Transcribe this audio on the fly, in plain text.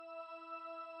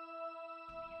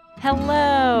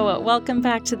Hello! Welcome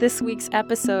back to this week's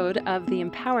episode of the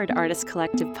Empowered Artist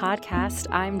Collective podcast.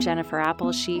 I'm Jennifer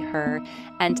Apple, she, her,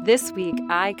 and this week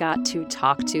I got to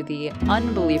talk to the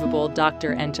unbelievable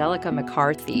Dr. Angelica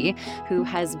McCarthy, who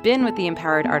has been with the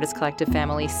Empowered Artist Collective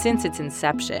family since its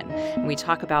inception. And we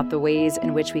talk about the ways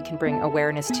in which we can bring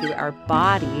awareness to our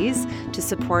bodies to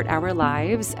support our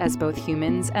lives as both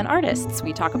humans and artists.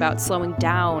 We talk about slowing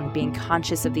down, being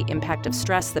conscious of the impact of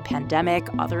stress, the pandemic,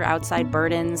 other outside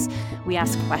burdens. We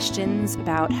ask questions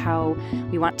about how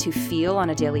we want to feel on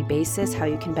a daily basis, how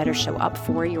you can better show up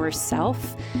for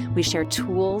yourself. We share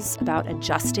tools about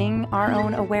adjusting our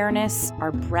own awareness,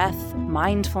 our breath,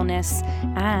 mindfulness,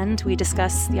 and we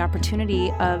discuss the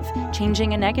opportunity of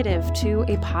changing a negative to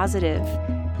a positive.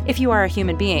 If you are a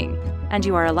human being and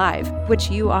you are alive, which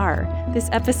you are, this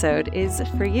episode is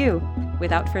for you.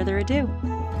 Without further ado.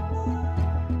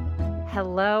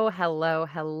 Hello.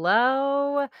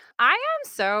 I am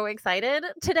so excited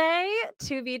today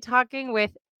to be talking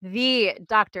with the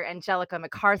Dr. Angelica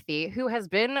McCarthy, who has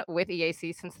been with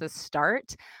EAC since the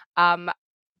start.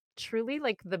 Truly,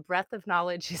 like, the breadth of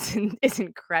knowledge is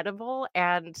incredible.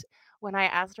 And when I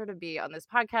asked her to be on this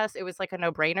podcast, it was like a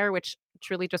no-brainer, which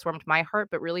truly just warmed my heart,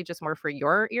 but really just more for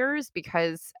your ears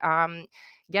because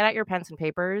get out your pens and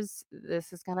papers.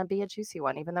 This is going to be a juicy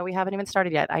one, even though we haven't even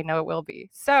started yet. I know it will be.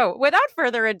 So without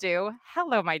further ado,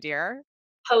 hello, my dear.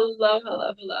 Hello.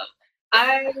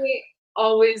 I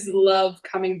always love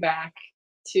coming back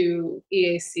to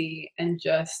EAC and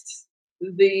just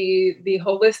the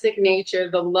holistic nature,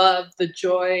 the love, the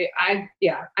joy. I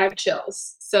have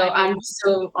chills. So I'm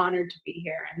so honored to be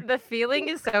here. And The feeling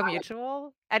is so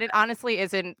mutual, and it honestly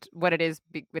isn't what it is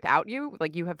without you.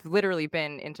 Like, you have literally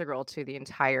been integral to the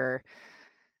entire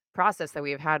process that we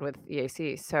have had with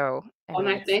EAC. So, I and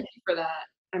mean, I thank you for that.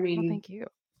 I well, mean, thank you.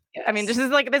 I mean, yes.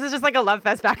 this is just like a love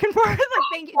fest back and forth. Like,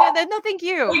 thank you. No, thank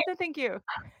you. No, thank you.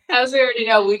 As we already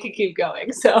know, we could keep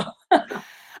going. So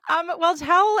Well,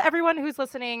 tell everyone who's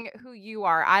listening who you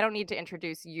are. I don't need to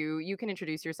introduce you. You can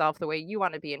introduce yourself the way you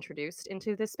want to be introduced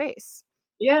into this space.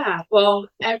 yeah, well,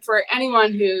 and for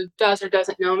anyone who does or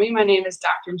doesn't know me, my name is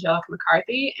Dr. Angelica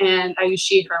McCarthy, and I use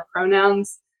she, her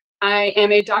pronouns. I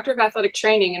am a doctor of athletic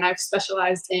training, and I've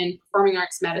specialized in performing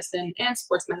arts medicine and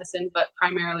sports medicine, but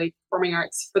primarily performing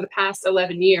arts for the past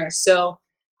 11 years. So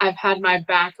I've had my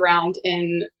background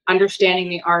in understanding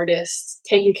the artist,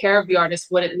 taking care of the artist,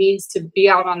 what it means to be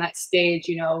out on that stage,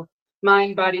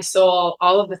 mind, body, soul,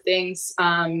 all of the things.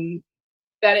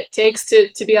 That it takes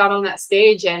to be out on that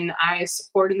stage, and I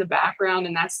support in the background,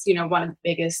 and that's one of the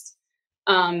biggest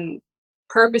um,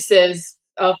 purposes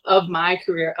of my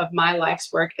career, of my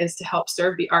life's work, is to help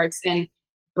serve the arts and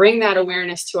bring that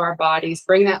awareness to our bodies,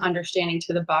 bring that understanding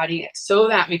to the body, so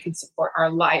that we can support our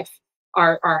life,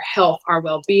 our health, our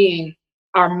well-being,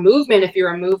 our movement. If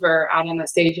you're a mover out on the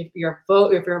stage, if you're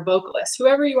a vocalist,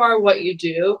 whoever you are, what you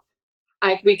do,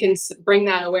 we can bring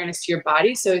that awareness to your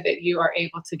body so that you are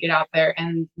able to get out there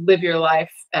and live your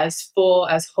life as full,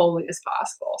 as wholly as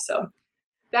possible. So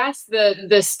that's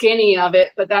the skinny of it,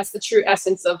 but that's the true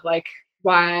essence of like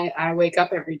why I wake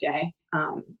up every day,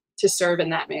 to serve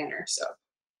in that manner. So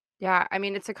Yeah, I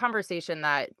mean, it's a conversation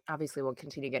that obviously we'll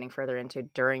continue getting further into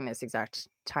during this exact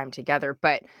time together.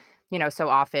 But, so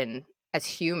often as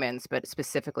humans, but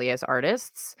specifically as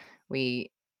artists,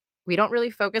 we we don't really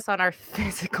focus on our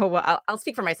physical. Well, I'll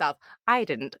speak for myself. I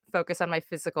didn't focus on my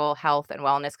physical health and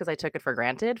wellness because I took it for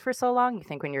granted for so long. You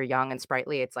think when you're young and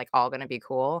sprightly, it's like all going to be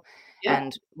cool, yeah,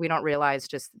 and we don't realize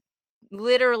just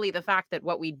literally the fact that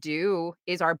what we do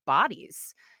is our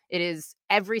bodies. It is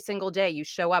every single day you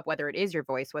show up, whether it is your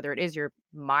voice, whether it is your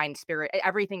mind, spirit,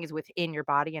 everything is within your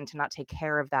body. And to not take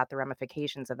care of that, the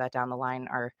ramifications of that down the line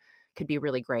could be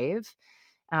really grave.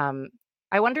 Um,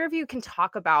 I wonder if you can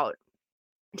talk about,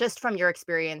 just from your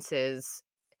experiences,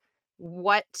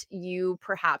 what you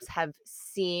perhaps have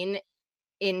seen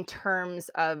in terms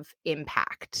of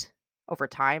impact over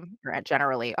time or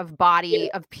generally of yeah,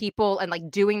 body, of people, and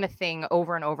like doing the thing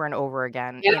over and over and over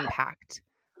again, yeah. impact.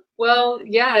 Well,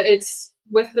 yeah, it's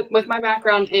with my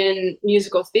background in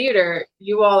musical theater.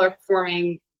 You all are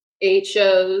performing 8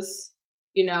 shows.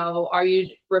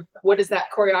 What does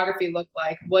that choreography look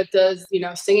like? What does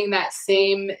singing that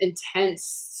same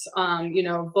intense,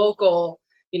 vocal,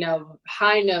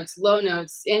 high notes, low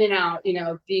notes, in and out.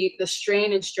 The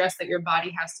strain and stress that your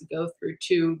body has to go through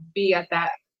to be at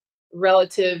that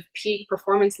relative peak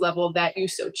performance level that you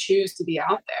so choose to be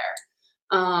out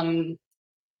there.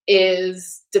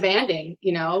 Is demanding.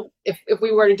 If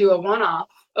we were to do a one-off,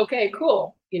 okay,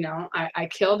 cool. I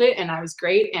killed it and I was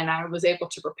great and I was able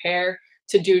to prepare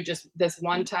to do just this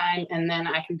one time, and then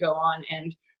I could go on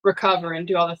and recover and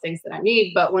do all the things that I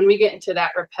need. But when we get into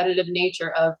that repetitive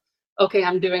nature of, okay,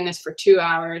 I'm doing this for 2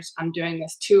 hours, I'm doing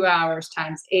this 2 hours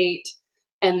times 8.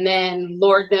 And then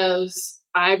Lord knows,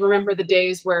 I remember the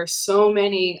days where so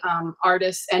many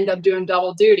artists end up doing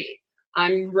double duty.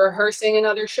 I'm rehearsing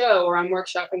another show or I'm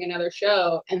workshopping another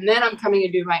show, and then I'm coming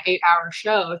to do my 8-hour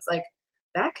show. It's like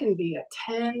that can be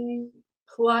a 10+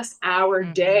 hour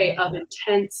day of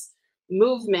intense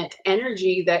movement,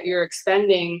 energy that you're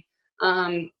expending.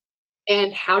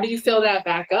 And how do you fill that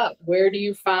back up? Where do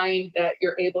you find that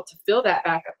you're able to fill that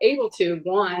back up? Able to,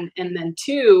 one, and then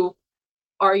two,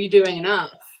 are you doing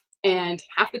enough? And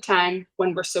half the time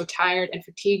when we're so tired and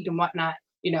fatigued and whatnot,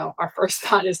 our first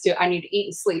thought is I need to eat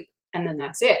and sleep, and then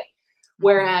that's it.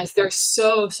 Whereas there's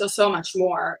so much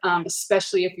more,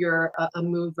 especially if you're a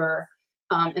mover,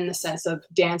 in the sense of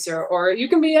dancer, or you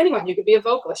can be anyone. You could be a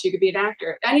vocalist, you could be an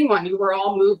actor, anyone. You were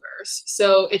all movers.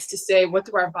 So it's to say, what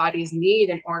do our bodies need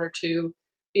in order to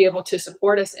be able to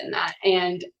support us in that?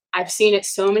 And I've seen it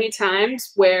so many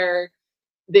times where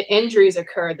the injuries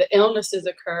occur, the illnesses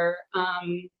occur.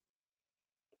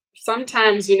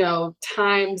 Sometimes,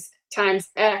 times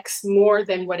X more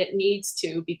than what it needs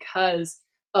to, because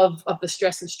of the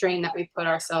stress and strain that we put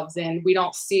ourselves in.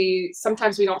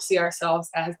 Sometimes we don't see ourselves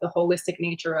as the holistic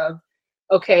nature of,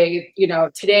 okay,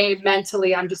 today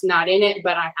mentally I'm just not in it,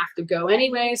 but I have to go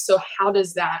anyway. So how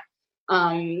does that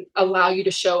allow you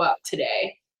to show up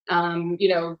today?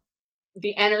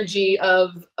 The energy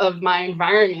of my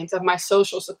environment, of my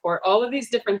social support, all of these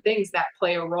different things that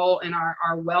play a role in our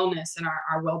wellness and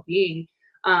our well-being,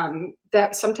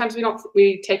 that sometimes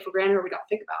we take for granted or we don't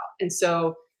think about.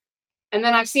 And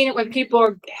then I've seen it when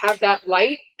people have that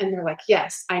light and they're like,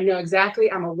 yes, I know exactly,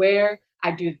 I'm aware,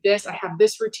 I do this, I have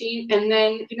this routine. And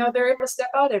then, they're able to step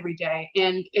out every day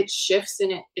and it shifts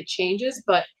and it changes.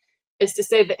 But it's to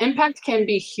say the impact can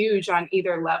be huge on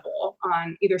either level,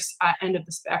 on either end of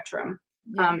the spectrum.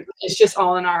 It's just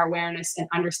all in our awareness and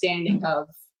understanding of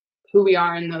who we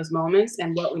are in those moments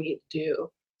and what we need to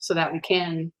do so that we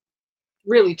can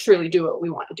really, truly do what we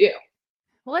want to do.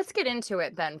 Well, let's get into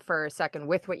it then for a second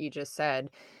with what you just said.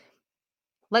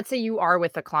 Let's say you are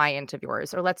with a client of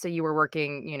yours, or let's say you were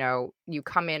working, you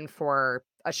come in for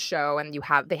a show and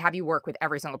they have you work with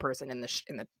every single person in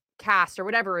the cast or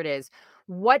whatever it is.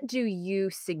 What do you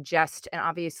suggest? And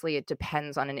obviously it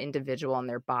depends on an individual and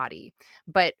their body,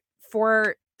 but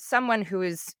for someone who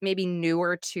is maybe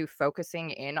newer to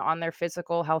focusing in on their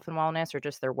physical health and wellness, or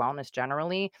just their wellness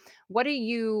generally, what do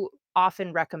you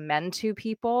often recommend to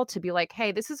people to be like,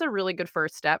 hey, this is a really good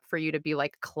first step for you to be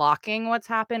like clocking what's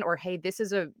happened, or hey, this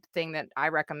is a thing that I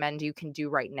recommend you can do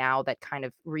right now that kind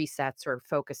of resets or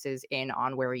focuses in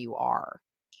on where you are?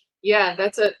 Yeah,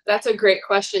 that's a great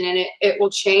question, and it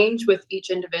will change with each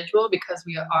individual because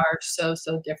we are so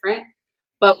different.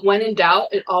 But when in doubt,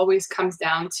 it always comes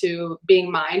down to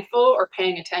being mindful or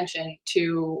paying attention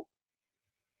to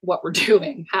what we're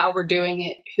doing, how we're doing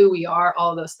it, who we are,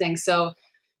 all those things. So,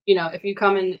 if you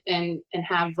come in and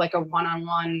have like a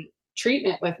one-on-one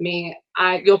treatment with me,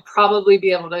 you'll probably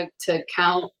be able to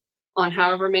count on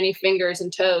however many fingers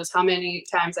and toes how many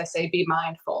times I say be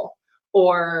mindful,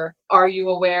 or are you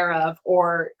aware of,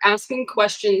 or asking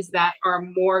questions that are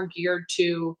more geared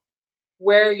to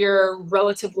where your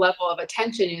relative level of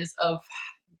attention is of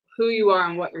who you are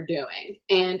and what you're doing.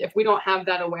 And if we don't have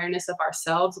that awareness of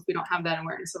ourselves, if we don't have that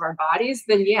awareness of our bodies,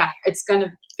 then yeah, it's going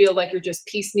to feel like you're just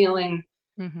piecemealing,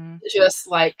 just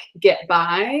like get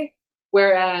by.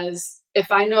 Whereas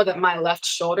if I know that my left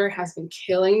shoulder has been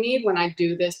killing me when I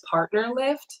do this partner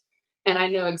lift, and I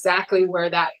know exactly where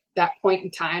that point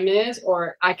in time is,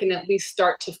 or I can at least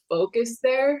start to focus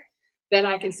there, then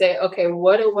I can say, okay,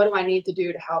 what do I need to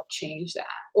do to help change that?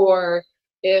 Or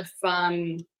if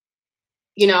I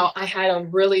had a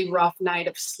really rough night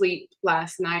of sleep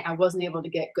last night. I wasn't able to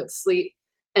get good sleep.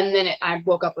 And then I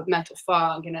woke up with mental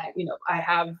fog, and I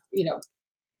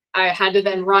had to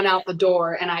then run out the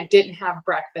door and I didn't have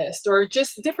breakfast, or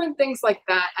just different things like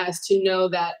that, as to know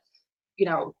that,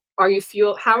 how are you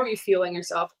feeling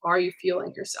yourself? Are you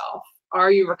feeling yourself?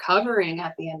 Are you recovering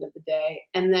at the end of the day?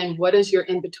 And then what is your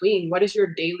in between? What is your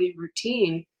daily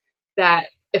routine that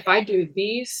if I do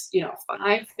these,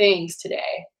 5 things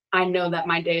today, I know that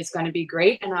my day is going to be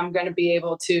great, and I'm going to be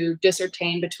able to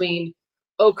discern between,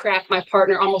 oh crap, my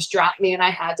partner almost dropped me and I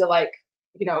had to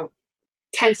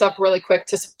tense up really quick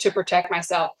to protect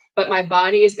myself. But my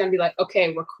body is going to be like,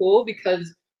 okay, we're cool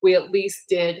because we at least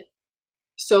did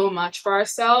so much for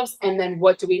ourselves. And then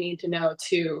what do we need to know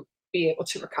to be able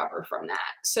to recover from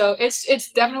that? So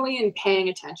it's definitely in paying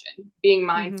attention, being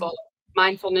mindful.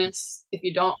 Mindfulness, if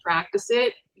you don't practice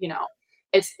it,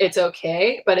 it's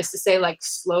okay, but it's to say like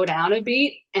slow down a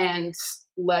beat and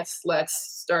let's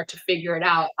start to figure it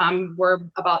out. We're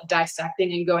about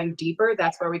dissecting and going deeper.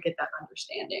 That's where we get that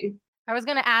understanding. I was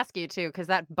gonna ask you too, because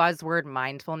that buzzword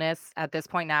mindfulness at this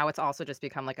point now, it's also just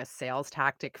become like a sales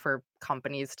tactic for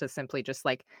companies to simply just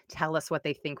like tell us what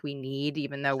they think we need,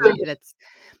 even though that's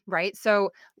right. So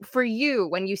for you,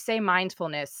 when you say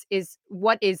mindfulness,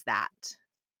 what is that?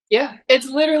 Yeah, it's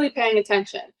literally paying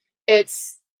attention.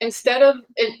 It's instead of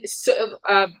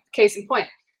case in point,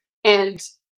 and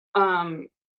um,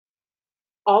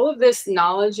 all of this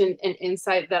knowledge and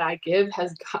insight that I give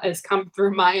has come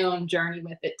through my own journey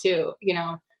with it too.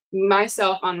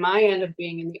 Myself on my end of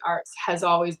being in the arts has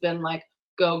always been like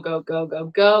go go go go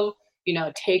go.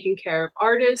 Taking care of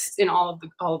artists in all of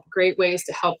the great ways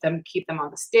to help them keep them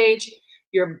on the stage.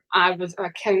 I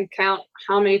can count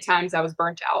how many times I was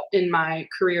burnt out in my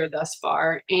career thus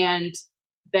far, and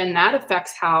then that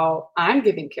affects how I'm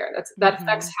giving care. That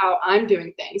affects Mhm. how I'm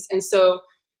doing things, and so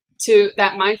to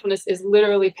that mindfulness is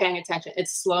literally paying attention.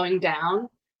 It's slowing down.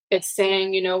 It's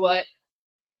saying, you know what,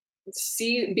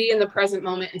 be in the present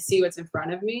moment and see what's in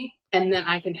front of me. And then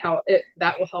I can help it.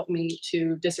 That will help me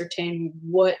to discern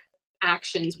what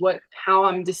actions, how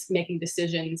I'm just making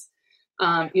decisions.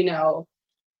 Um, you know,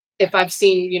 if I've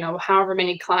seen, however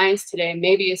many clients today,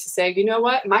 maybe it's to say, you know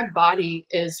what, my body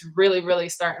is really, really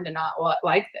starting to not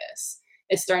like this.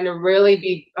 It's starting to really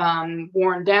be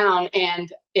worn down,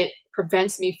 and it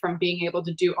prevents me from being able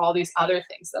to do all these other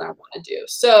things that I want to do.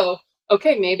 So,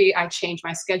 okay, maybe I change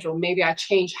my schedule. Maybe I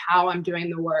change how I'm doing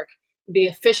the work, the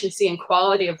efficiency and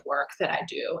quality of work that I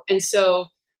do. And so,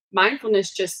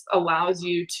 mindfulness just allows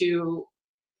you to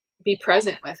be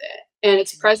present with it. And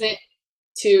it's present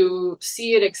to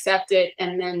see it, accept it,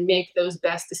 and then make those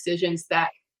best decisions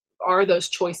that are those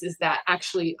choices that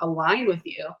actually align with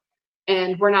you.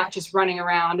 And we're not just running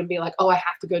around and be like, oh, I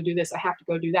have to go do this, I have to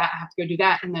go do that, I have to go do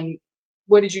that. And then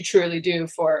what did you truly do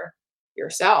for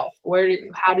yourself?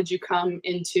 How did you come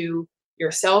into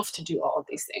yourself to do all of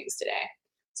these things today?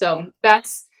 So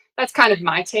that's kind of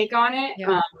my take on it,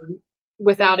 Yeah.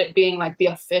 without it being like the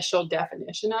official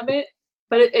definition of it.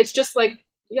 But it's just like,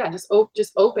 yeah, just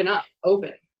open up,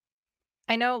 open.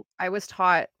 I know I was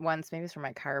taught once, maybe it's from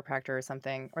my chiropractor or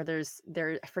something, or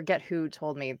I forget who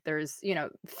told me.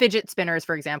 Fidget spinners,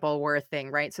 for example, were a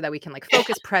thing, right? So that we can like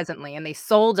focus presently. And they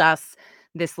sold us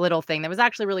this little thing that was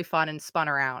actually really fun and spun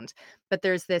around. But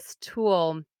there's this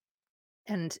tool.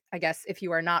 And I guess if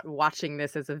you are not watching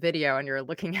this as a video and you're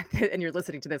looking at it and you're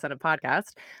listening to this on a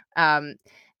podcast, um,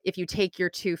 if you take your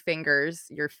two fingers,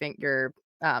 your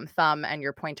thumb and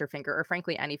your pointer finger, or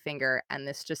frankly any finger, and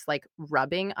this just like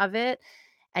rubbing of it,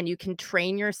 and you can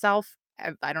train yourself.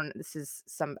 I don't. This is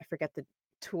some. I forget the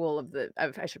tool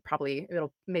I should probably.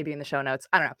 It'll maybe in the show notes.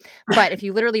 I don't know. But if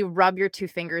you literally rub your two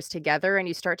fingers together and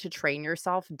you start to train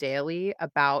yourself daily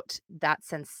about that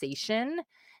sensation,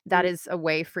 that is a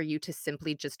way for you to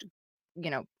simply just,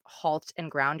 halt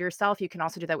and ground yourself. You can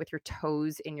also do that with your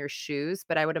toes in your shoes,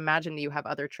 but I would imagine that you have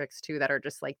other tricks too that are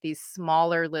just like these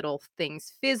smaller little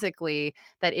things physically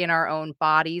that in our own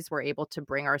bodies we're able to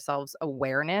bring ourselves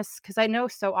awareness. Because I know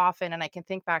so often, and I can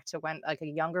think back to when like a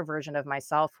younger version of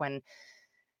myself, when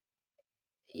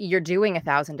you're doing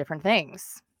 1,000 different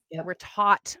things. Yep. We're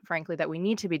taught, frankly, that we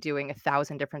need to be doing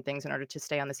 1,000 different things in order to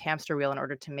stay on this hamster wheel, in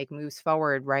order to make moves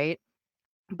forward, right?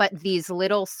 But these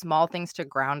little small things to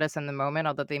ground us in the moment,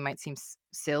 although they might seem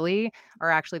silly,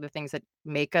 are actually the things that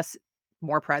make us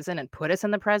more present and put us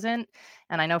in the present.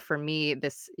 And I know for me,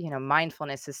 this,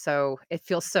 mindfulness it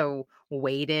feels so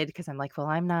weighted because I'm like, well,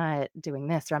 I'm not doing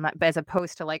this, or I'm not, but as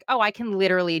opposed to like, oh, I can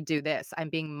literally do this. I'm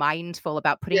being mindful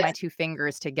about putting my Yes. two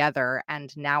fingers together.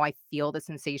 And now I feel the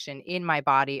sensation in my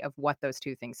body of what those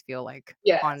two things feel like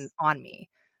Yes. on me.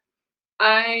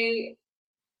 I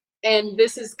and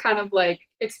this is kind of like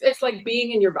it's like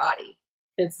being in your body.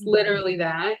 It's Mhm. literally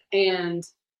that. And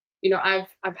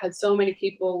I've had so many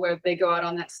people where they go out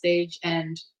on that stage,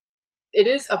 and it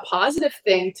is a positive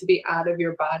thing to be out of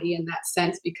your body in that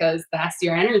sense, because that's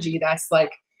your energy. That's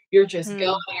like you're just going,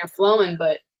 Mm, you're flowing.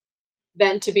 But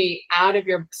then to be out of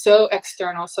your so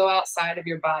external, so outside of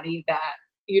your body that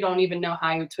you don't even know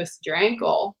how you twisted your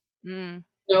ankle, mm.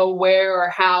 know where or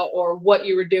how or what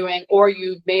you were doing, or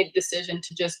you made a decision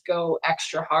to just go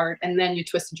extra hard and then you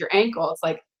twisted your ankle. It's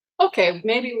like, okay,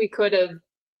 maybe we could have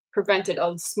prevented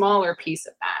a smaller piece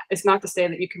of that. It's not to say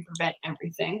that you can prevent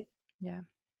everything. Yeah.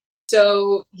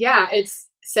 So yeah, it's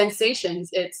sensations,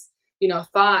 it's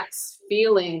thoughts,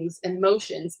 feelings,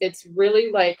 emotions. It's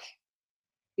really like,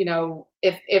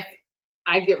 if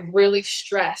I get really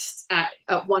stressed at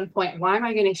one point, why am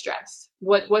I getting stressed?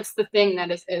 What's the thing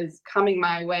that is coming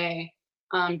my way?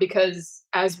 because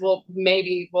as we'll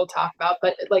talk about,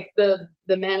 but like the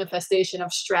manifestation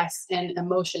of stress and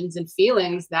emotions and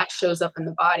feelings that shows up in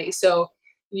the body. So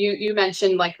you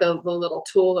mentioned like the little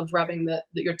tool of rubbing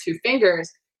your two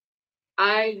fingers.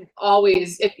 I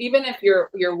always, if even if you're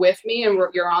with me and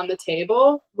you're on the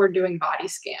table, we're doing body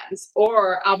scans,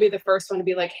 or I'll be the first one to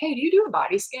be like, "Hey, do you do a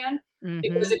body scan?"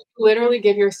 Because Mm-hmm. if you literally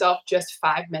give yourself just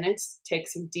 5 minutes, take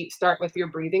some deep start with your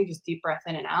breathing, just deep breath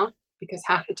in and out, because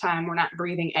half the time we're not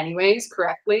breathing anyways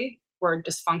correctly. We're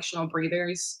dysfunctional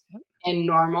breathers in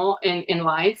normal in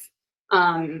life.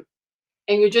 Um,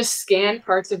 and you just scan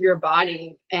parts of your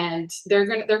body, and they're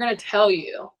gonna tell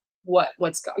you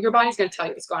your body's gonna tell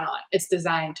you what's going on. It's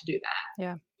designed to do that,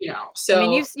 Yeah. I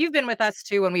mean, So you've been with us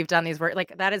too when we've done these work.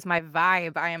 Like that is my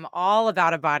vibe. I am all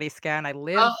about a body scan. I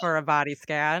live oh, for a body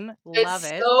scan. Love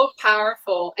it's it. so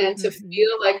powerful, and to Hmm.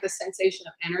 feel like the sensation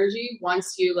of energy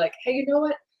once you like, hey, you know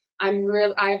what?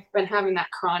 I've been having that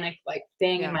chronic like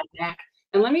thing in Yeah. my neck,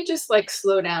 and let me just like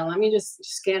slow down. Let me just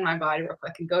scan my body real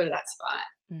quick and go to that spot.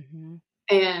 Hmm.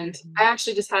 And I Hmm.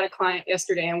 actually just had a client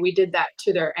yesterday, and we did that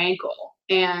to their ankle,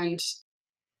 and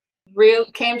real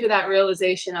came to that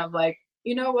realization of like,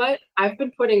 you know what? I've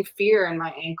been putting fear in my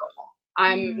ankle.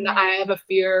 Mm. I have a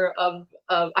fear of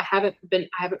I haven't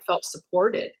felt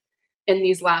supported in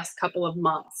these last couple of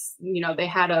months. They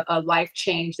had a life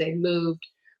change. They moved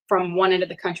from one end of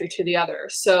the country to the other.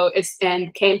 So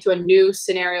and came to a new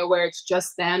scenario where it's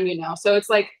just them. So it's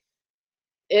like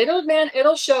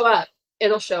it'll show up.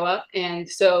 It'll show up. And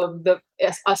so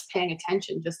us paying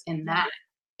attention just in Yeah. that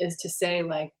is to say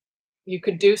like you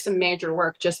could do some major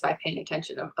work just by paying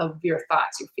attention of your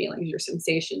thoughts, your feelings, your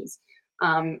sensations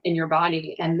in your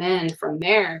body. And then from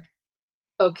there,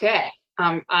 okay,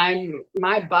 I'm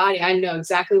my body, I know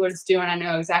exactly what it's doing. I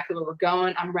know exactly where we're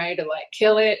going. I'm ready to like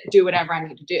kill it, do whatever I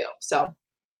need to do. So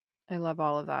I love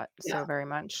all of that yeah. so very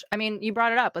much. I mean, you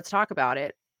brought it up. Let's talk about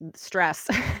it. Stress,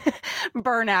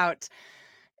 burnout,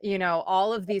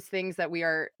 all of these things that we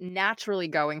are naturally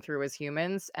going through as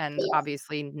humans, and Yeah.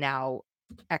 obviously now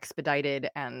expedited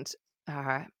and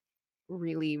uh,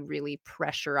 really, really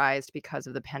pressurized because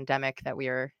of the pandemic that we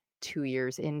are 2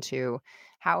 years into.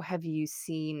 How have you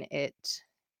seen it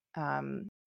um,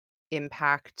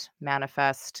 impact,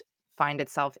 manifest, find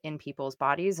itself in people's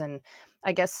bodies? And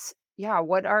I guess, yeah,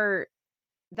 what are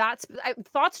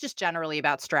thoughts just generally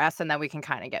about stress, and then we can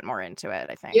kind of get more into it,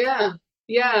 I think. Yeah.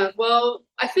 Yeah. Well,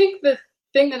 I think the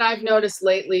thing that I've noticed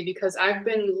lately, because I've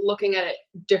been looking at it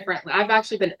differently, I've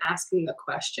actually been asking the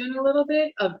question a little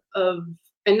bit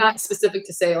and not specific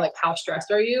to say like, how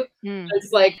stressed are you? Mm. But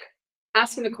it's like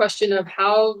asking the question of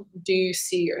how do you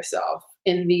see yourself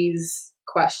in these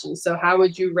questions? So, how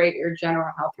would you rate your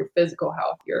general health, your physical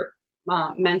health, your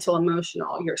mental,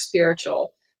 emotional, your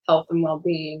spiritual health and well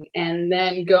being? And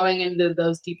then going into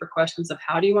those deeper questions of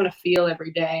how do you want to feel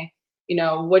every day?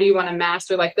 What do you want to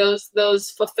master, like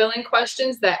those fulfilling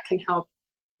questions that can help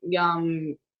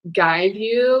um guide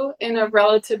you in a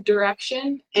relative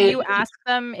direction. Do And you ask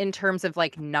them in terms of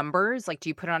like numbers? Like, do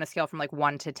you put it on a scale from like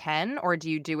 1 to 10, or do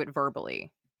you do it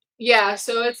verbally? yeah,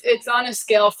 so it's on a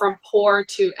scale from poor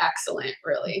to excellent,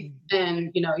 really. Mhm.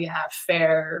 And you have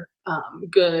fair,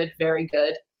 good, very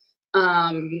good.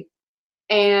 um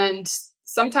And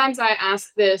sometimes I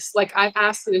ask this, like I've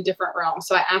asked it in different realms.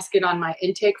 So I ask it on my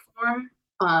intake form,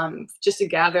 just to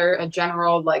gather a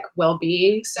general like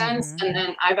well-being sense. Mhm. And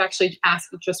then I've actually asked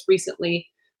it just recently,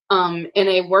 in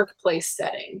a workplace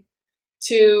setting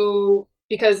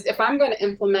because if I'm going to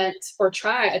implement or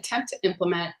attempt to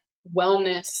implement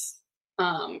wellness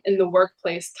in the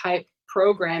workplace type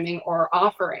programming or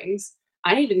offerings,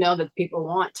 I need to know that people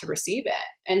want to receive it.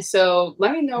 And so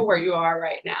let me know where you are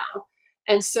right now.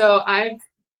 And so I've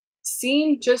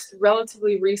seen just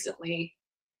relatively recently,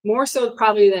 more so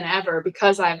probably than ever,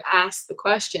 because I've asked the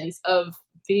questions of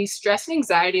the stress and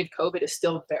anxiety of COVID is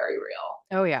still very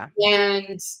Oh, yeah. real.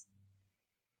 And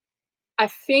I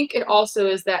think it also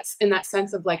is that in that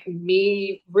sense of like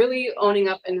me really owning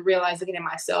up and realizing it in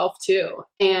myself too.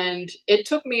 And it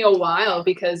took me a while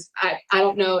because I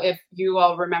don't know if you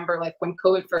all remember like when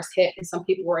COVID first hit and some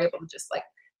people were able to just like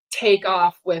take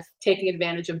off with taking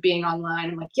advantage of being online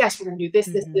and like, yes, we're gonna do this,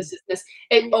 this, Mhm. this, this.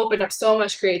 It opened up so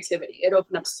much creativity. It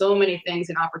opened up so many things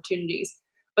and opportunities.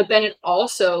 But then it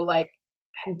also like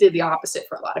did the opposite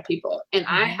for a lot of people. And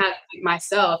I Mhm. had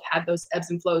myself had those ebbs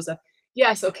and flows of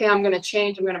yes, okay, I'm gonna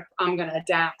change, I'm gonna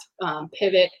adapt,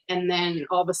 pivot, and then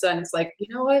all of a sudden it's like,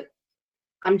 you know what?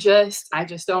 I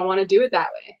just don't want to do it that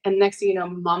way. And next thing you know,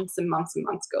 months and months and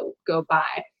months go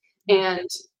by. Yeah. And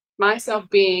myself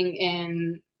being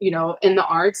in the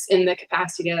arts in the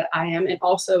capacity that I am, and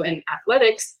also in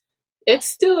athletics, it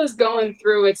still is going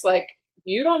through. It's like,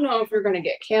 you don't know if you're going to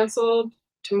get canceled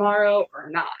tomorrow or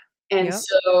not. And Yep.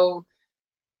 so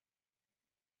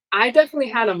I definitely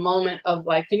had a moment of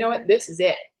like, you know what, this is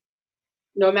it.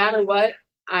 No matter what,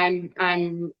 I'm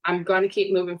going to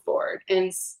keep moving forward.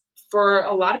 And for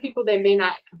a lot of people, they may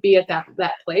not be at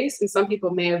that place, and some people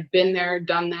may have been there,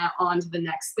 done that, on to the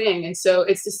next thing. And so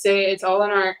it's to say, it's all in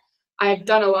our. I've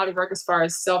done a lot of work as far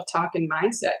as self talk and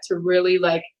mindset to really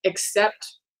like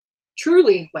accept,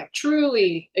 truly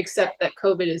accept that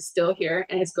COVID is still here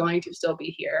and it's going to still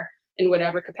be here in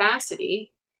whatever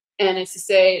capacity. And it's to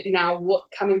say, now, what,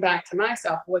 coming back to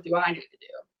myself, what do I need to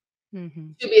Hmm.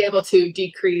 do to be able to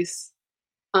decrease,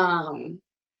 um,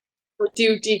 or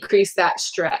do decrease that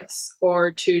stress,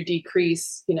 or to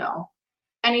decrease,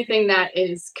 anything that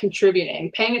is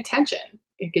contributing, paying attention.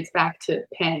 It gets back to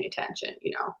paying attention.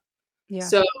 Yeah.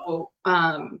 So,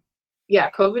 yeah,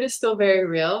 COVID is still very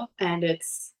real, and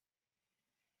it's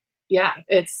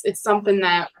something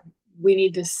that we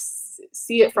need to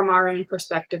see it from our own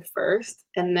perspective first,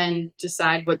 and then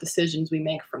decide what decisions we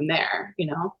make from there,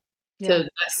 Yeah. to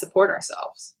best support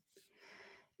ourselves.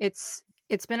 It's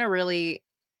been a really,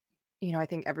 I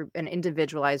think an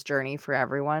individualized journey for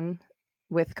everyone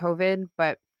with COVID,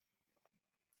 but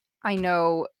I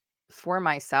know for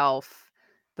myself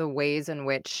the ways in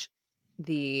which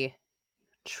the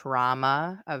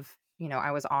trauma of,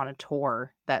 I was on a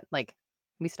tour that, like,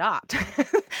 we stopped.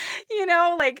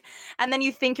 Like, and then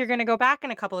you think you're gonna go back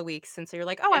in a couple of weeks, and so you're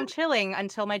like, "Oh, Yeah, I'm chilling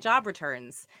until my job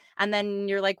returns." And then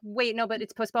you're like, "Wait, no, but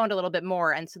it's postponed a little bit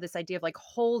more." And so this idea of, like,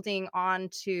 holding on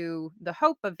to the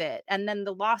hope of it, and then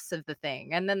the loss of the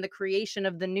thing, and then the creation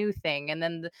of the new thing, and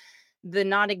then the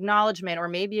non-acknowledgement or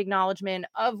maybe acknowledgement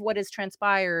of what has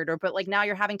transpired, or but, like, now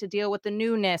you're having to deal with the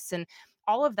newness, and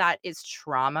all of that is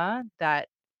trauma that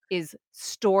is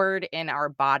stored in our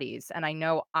bodies. And I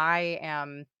know I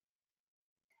am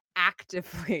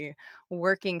actively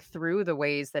working through the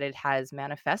ways that it has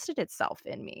manifested itself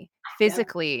in me yeah,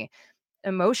 physically,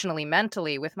 emotionally,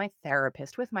 mentally, with my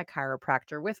therapist, with my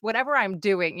chiropractor, with whatever I'm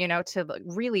doing, to, like,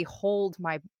 really hold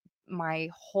my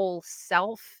whole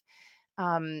self,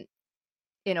 um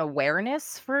in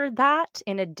awareness for that,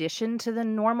 in addition to the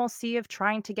normalcy of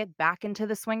trying to get back into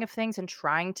the swing of things and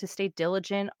trying to stay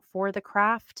diligent for the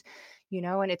craft,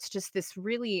 and it's just this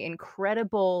really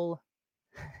incredible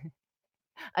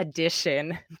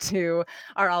addition to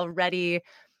our already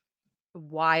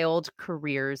wild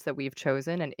careers that we've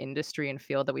chosen, and industry and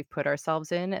field that we've put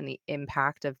ourselves in, and the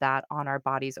impact of that on our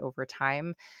bodies over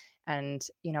time. And,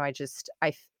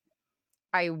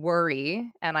 I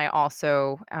worry, and I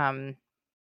also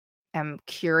am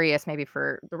curious, maybe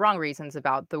for the wrong reasons,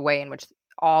 about the way in which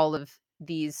all of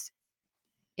these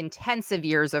intensive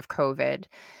years of COVID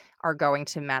are going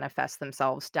to manifest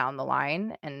themselves down the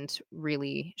line and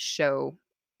really show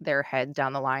their head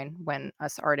down the line when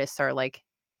us artists are like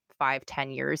 5,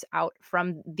 10 years out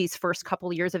from these first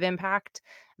couple years of impact.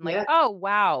 I'm like, yeah. oh,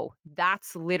 wow,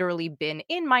 that's literally been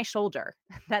in my shoulder.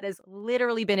 That has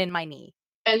literally been in my knee.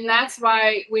 And that's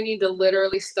why we need to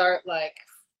literally start, like,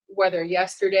 whether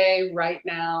yesterday, right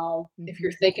now, if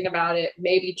you're Hmm. thinking about it,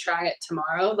 maybe try it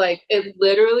tomorrow. Like, it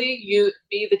literally, you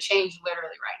be the change literally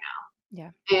right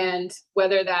Yeah. now. And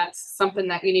whether that's something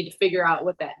that you need to figure out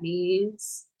what that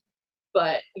means,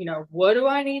 but what do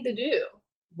I need to do?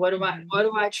 Hmm. What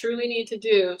do I truly need to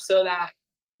do, so that,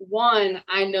 one,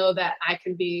 I know that I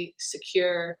can be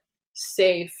secure,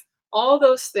 safe, all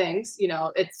those things.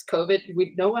 It's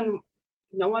COVID.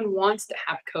 No one wants to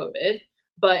have COVID,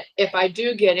 but if I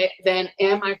do get it, then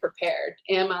am I prepared?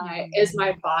 Hmm. Is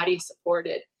my body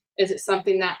supported? Is it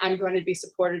something that I'm going to be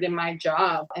supported in my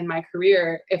job and my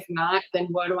career? If not, then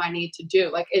what do I need to do?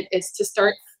 Like, it's to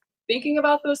start thinking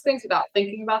about those things without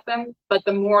thinking about them. But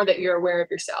the more that you're aware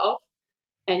of yourself,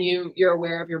 and you're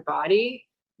aware of your body,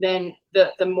 then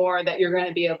the more that you're going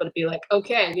to be able to be like,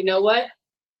 okay, you know what?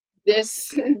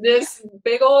 This this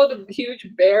big old huge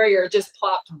barrier just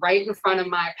plopped right in front of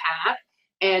my path.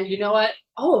 And you know what?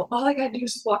 Oh, all I gotta do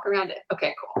is just walk around it.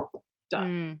 Okay, cool. Done.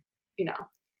 Mm, You know.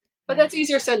 But yeah. that's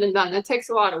easier said than done. That takes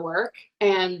a lot of work.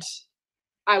 And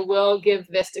I will give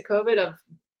this to COVID of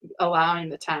allowing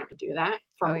the time to do that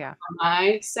Oh, from yeah.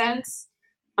 my sense.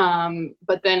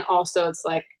 But then also it's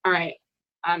like, all right,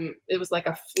 it was like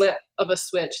a flip of a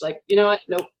switch. Like, you know what?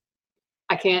 Nope,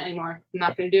 I can't anymore. I'm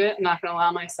not gonna do it. I'm not gonna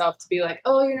allow myself to be like,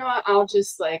 oh, you know what? I'll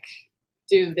just like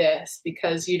do this,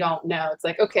 because you don't know. It's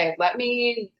like, okay, let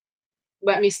me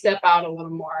step out a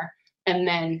little more, and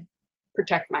then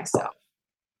protect myself.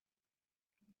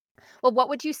 Well, what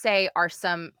would you say are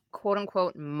some quote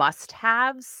unquote must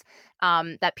haves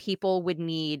that people would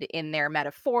need in their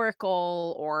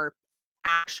metaphorical or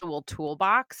actual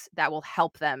toolbox that will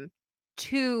help them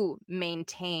to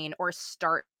maintain or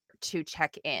start to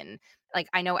check in. Like,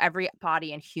 I know every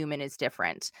body and human is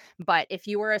different, but if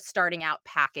you were a starting out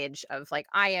package of like,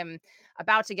 I am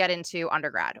about to get into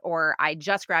undergrad, or I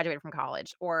just graduated from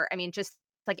college, or I mean, just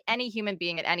like any human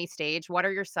being at any stage, what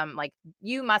are your some like,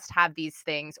 you must have these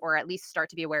things, or at least start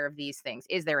to be aware of these things?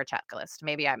 Is there a checklist?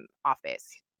 Maybe I'm off base.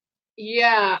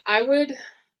 Yeah, I would,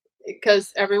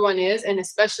 because everyone is, and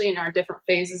especially in our different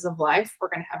phases of life, we're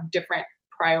going to have different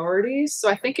priorities. So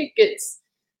I think it gets,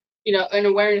 in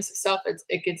awareness itself,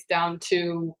 it gets down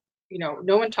to,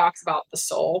 no one talks about the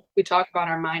soul. We talk about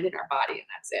our mind and our body, and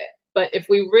that's it. But if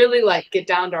we really like get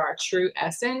down to our true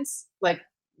essence, like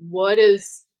what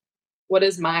is what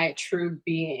is my true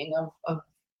being of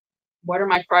what are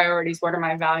my priorities, what are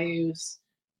my values,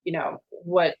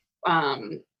 what are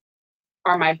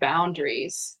my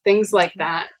boundaries, things like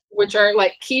that, which are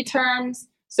like key terms.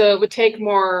 So it would take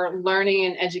more learning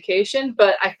and education.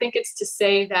 But I think it's to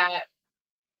say that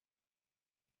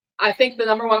I think the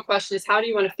number one question is, how do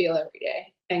you want to feel every day?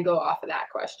 And go off of that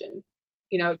question.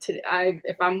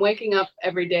 If I'm waking up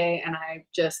every day and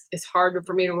it's harder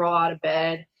for me to roll out of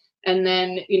bed, and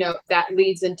then that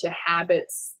leads into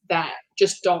habits that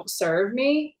just don't serve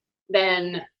me,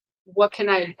 then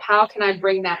how can I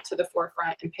bring that to the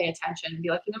forefront and pay attention and be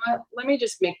like, you know what, let me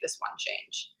just make this one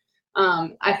change.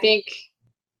 I think,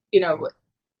 you know,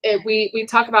 we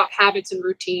talk about habits and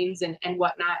routines and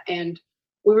whatnot, and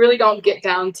we really don't get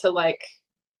down to like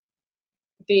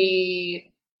the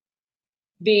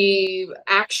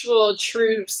actual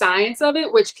true science of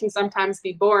it, which can sometimes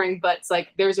be boring, but it's like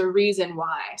there's a reason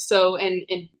why. So, and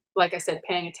like I said,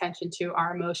 paying attention to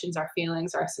our emotions, our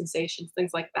feelings, our sensations, things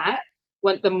like that.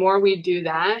 The more we do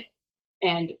that,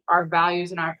 and our values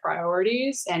and our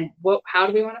priorities, and how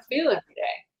do we want to feel every day?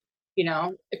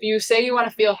 If you say you want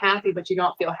to feel happy, but you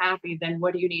don't feel happy, then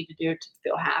what do you need to do to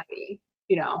feel happy?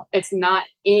 It's not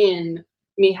in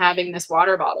me having this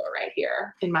water bottle right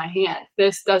here in my hand.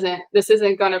 If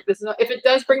it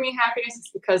does bring me happiness,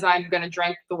 it's because I'm going to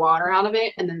drink the water out of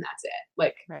it. And then that's it.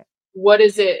 Like, Right. what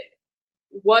is it?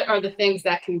 What are the things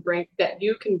that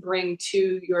you can bring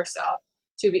to yourself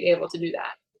to be able to do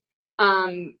that?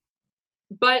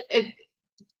 But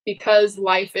because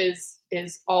life is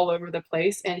all over the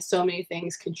place and so many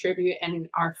things contribute and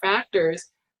are factors,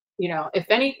 if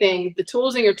anything, the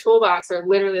tools in your toolbox are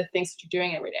literally the things that you're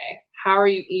doing every day. How are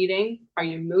you eating? Are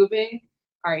you moving?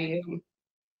 Are you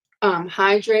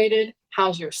hydrated?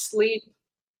 How's your sleep?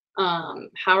 How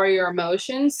are your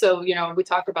emotions? So, we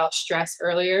talked about stress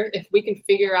earlier. If we can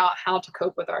figure out how to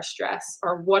cope with our stress,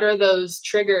 or what are those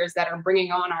triggers that are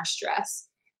bringing on our stress,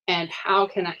 and how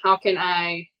can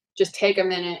I just take a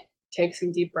minute, take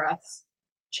some deep breaths,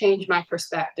 change my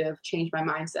perspective, change my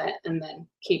mindset, and then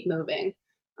keep moving.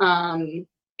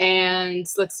 And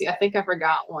let's see, I think I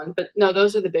forgot one, but no,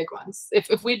 those are the big ones.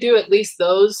 If we do at least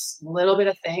those little bit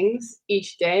of things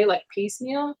each day, like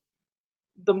piecemeal,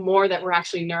 the more that we're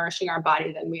actually nourishing our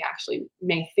body than we actually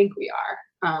may think we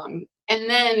are. And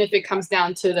then if it comes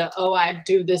down to I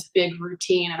do this big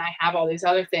routine and I have all these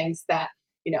other things that,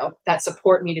 that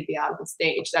support me to be out on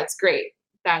stage, that's great.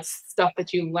 That's stuff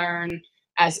that you learn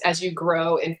as you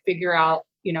grow and figure out,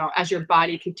 as your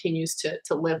body continues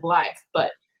to live life.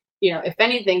 But, if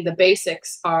anything, the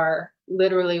basics are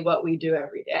literally what we do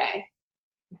every day.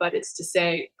 But it's to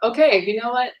say, okay, you know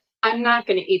what? I'm not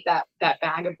going to eat that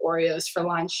bag of Oreos for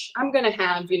lunch. I'm going to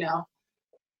have,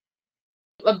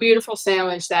 a beautiful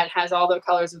sandwich that has all the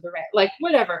colors of the rainbow, like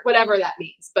whatever that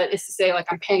means. But it's to say, like,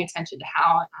 I'm paying attention to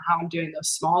how I'm doing those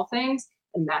small things,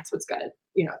 and that's what's going to,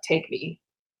 take me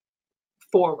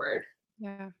forward.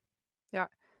 Yeah. Yeah.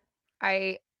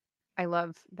 I I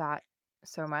love that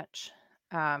so much.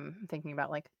 Thinking about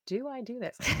like, do I do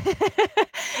this Do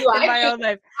in I my do? own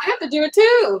life? I have to do it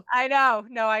too. I know.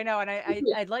 No, I know. And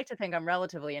I'd like to think I'm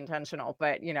relatively intentional,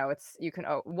 but it's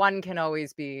one can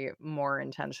always be more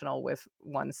intentional with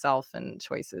oneself and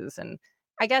choices. And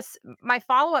I guess my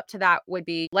follow-up to that would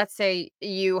be, let's say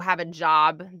you have a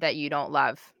job that you don't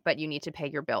love, but you need to pay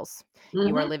your bills.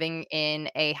 You are Hmm. living in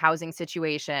a housing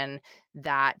situation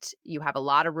that you have a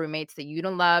lot of roommates that you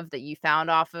don't love, that you found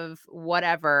off of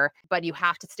whatever, but you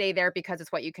have to stay there because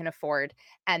it's what you can afford,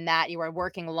 and that you are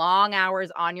working long hours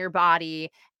on your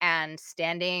body and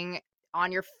standing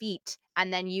on your feet,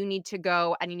 and then you need to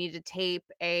go and you need to tape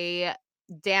a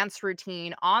dance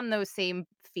routine on those same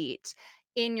feet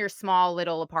in your small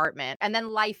little apartment, and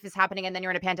then life is happening, and then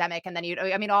you're in a pandemic, and then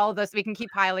I mean, all of this, we can keep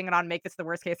piling it on, make this the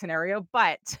worst case scenario,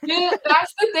 but Yeah,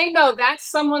 that's the thing, though. That's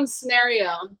someone's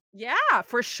scenario yeah,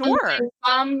 for sure. in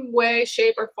some way,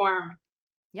 shape, or form.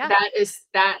 Yeah. That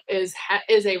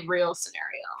is a real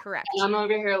scenario. And Correct. I'm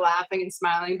over here laughing and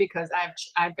smiling because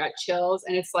I've got chills,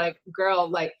 and it's like, girl,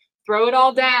 like throw it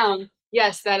all down.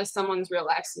 Yes, that is someone's real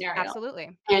life scenario,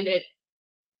 Absolutely. and it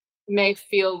may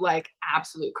feel like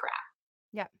absolute crap.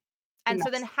 Yeah. And And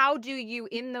so then that's how do you,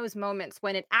 in those moments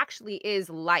when it actually is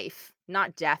life,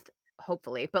 not death,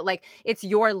 hopefully, but like it's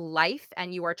your life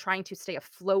and you are trying to stay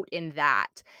afloat in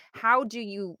that, how do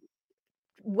you,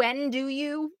 when do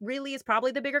you really is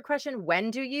probably the bigger question.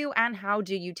 When do you, and how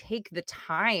do you take the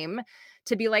time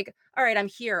to be like, all right, I'm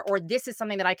here, or this is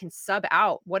something that I can sub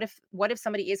out? What if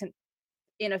somebody isn't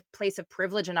in a place of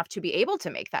privilege enough to be able to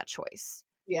make that choice?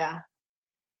 yeah.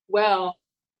 Well,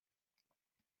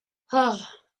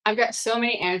 I've got so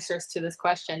many answers to this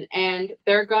question, and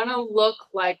they're gonna look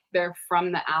like they're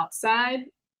from the outside,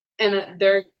 and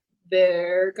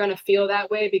they're gonna feel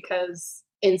that way because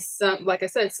in some, like I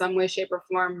said, some way, shape, or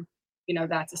form,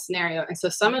 that's a scenario. And so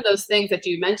some of those things that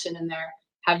you mentioned in there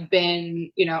have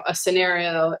been, a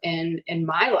scenario in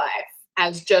my life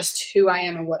as just who I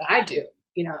am and what I do.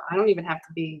 I don't even have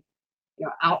to be,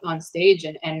 out on stage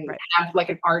and Right. have like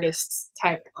an artist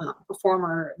type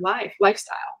performer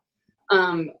lifestyle.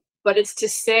 um, but it's to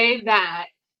say that,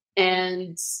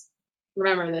 and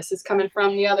remember, this is coming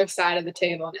from the other side of the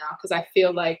table now because I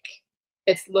feel like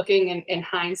it's looking in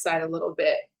hindsight a little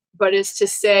bit. But it's to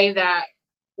say that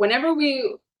whenever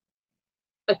we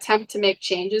attempt to make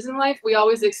changes in life, we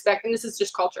always expect, and this is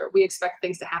just culture, we expect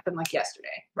things to happen like yesterday,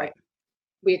 right? Right.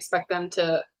 We expect them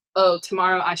to, oh,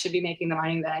 tomorrow I should be making the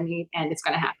money that I need and it's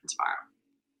going to happen tomorrow.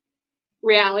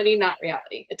 Reality, not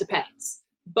reality. It depends.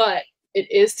 But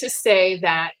it is to say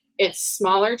that it's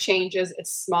smaller changes,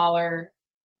 it's smaller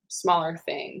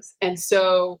things. And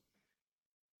so,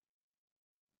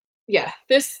 yeah,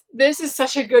 this is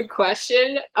such a good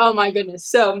question. Oh my goodness.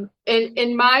 So,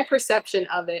 in my perception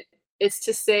of it, it's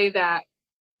to say that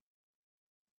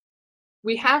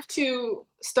we have to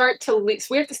start to lead. So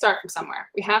we have to start from somewhere.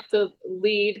 We have to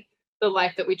lead the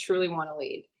life that we truly want to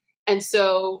lead. And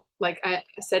so, like I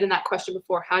said in that question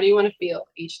before, how do you want to feel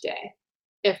each day?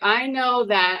 If I know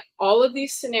that all of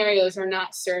these scenarios are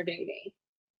not serving me,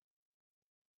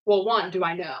 well, one, do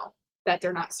I know that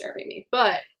they're not serving me?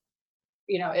 But,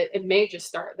 it may just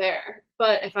start there.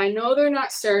 But if I know they're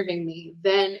not serving me,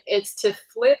 then it's to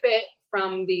flip it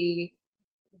from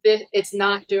it's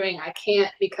not doing, I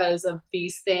can't because of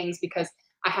these things, because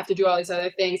I have to do all these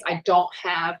other things. I don't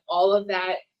have all of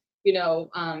that,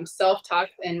 self-talk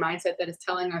and mindset that is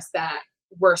telling us that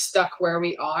we're stuck where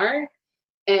we are,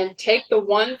 and take the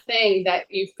one thing that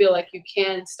you feel like you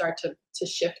can start to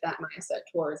shift that mindset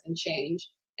towards and change,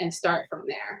 and start from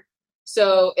there.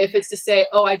 So if it's to say,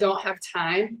 oh, I don't have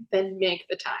time, then make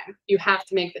the time. You have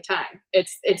to make the time.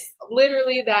 It's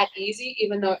literally that easy,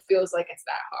 even though it feels like it's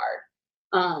that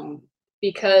hard.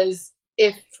 Because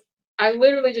if I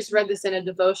literally just read this in a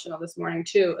devotional this morning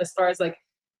too, as far as like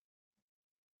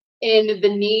in the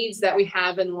needs that we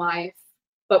have in life,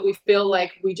 but we feel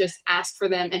like we just ask for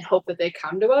them and hope that they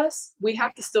come to us, we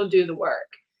have to still do the work.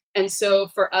 And so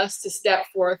for us to step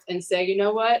forth and say, you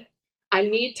know what, I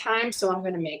need time, so I'm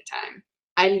going to make time.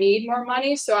 I need more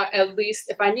money, so at least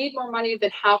if I need more money,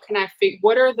 then how can I figure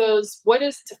what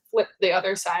is to flip the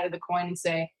other side of the coin and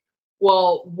say,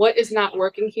 well, what is not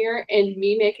working here in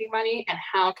me making money, and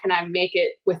how can I make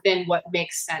it within what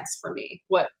makes sense for me?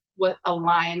 What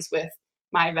aligns with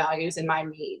my values and my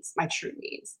needs, my true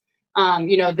needs.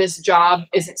 This job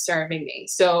isn't serving me.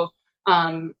 So,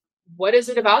 what is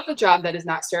it about the job that is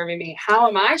not serving me? How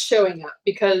am I showing up?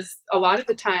 Because a lot of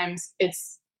the times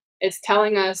it's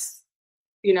telling us,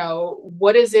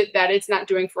 what is it that it's not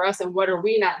doing for us, and what are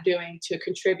we not doing to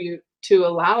contribute to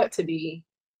allow it to be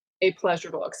a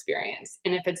pleasurable experience.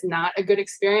 And if it's not a good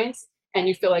experience and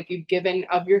you feel like you've given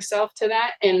of yourself to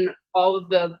that in all of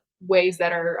the ways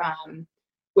that are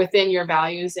within your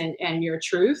values and your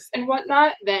truth and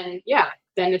whatnot, then yeah,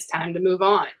 then it's time to move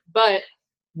on. But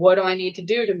what do I need to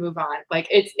do to move on? Like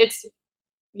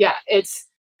yeah, it's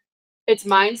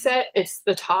mindset, it's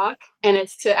the talk, and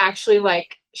it's to actually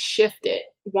like shift it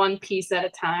one piece at a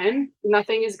time.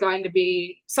 Nothing is going to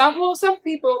be some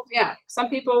people, yeah, some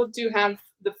people do have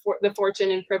the fortune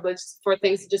and privilege for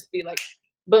things to just be like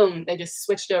boom, they just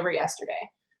switched over yesterday.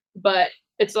 But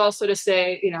it's also to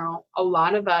say, a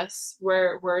lot of us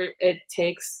where it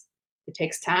takes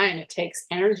time, it takes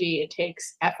energy, it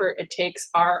takes effort, it takes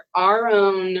our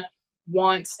own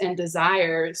wants and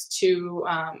desires to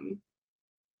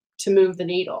move the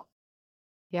needle.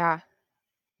 Yeah.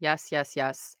 Yes, yes,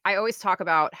 yes. I always talk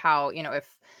about how,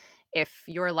 if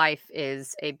your life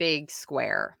is a big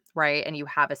square right? And you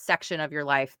have a section of your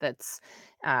life that's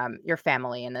your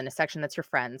family, and then a section that's your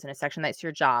friends, and a section that's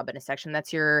your job, and a section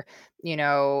that's your,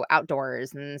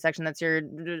 outdoors, and a section that's your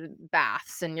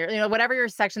baths, and your, whatever your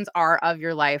sections are of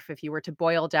your life, if you were to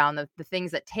boil down the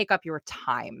things that take up your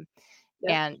time.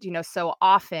 Yep. And, so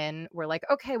often we're like,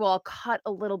 okay, well, I'll cut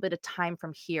a little bit of time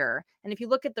from here. And if you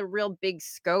look at the real big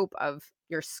scope of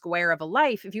your square of a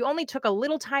life, if you only took a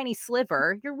little tiny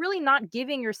sliver, you're really not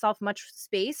giving yourself much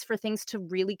space for things to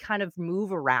really kind of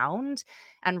move around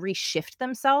and reshift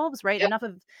themselves, right? Yep. Enough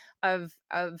of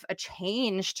a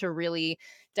change to really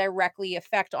directly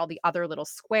affect all the other little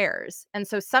squares. And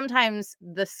so sometimes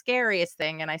the scariest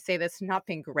thing, and I say this not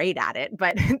being great at it,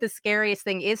 but the scariest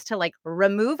thing is to like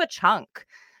remove a chunk,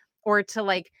 or to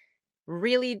like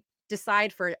really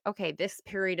decide for, okay, this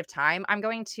period of time I'm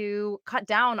going to cut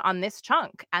down on this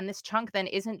chunk, and this chunk then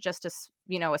isn't just a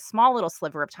small little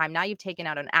sliver of time. Now you've taken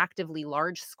out an actively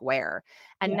large square,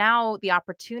 and Yeah. now the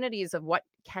opportunities of what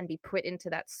can be put into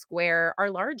that square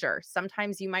are larger.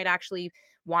 Sometimes you might actually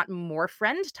want more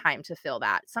friend time to fill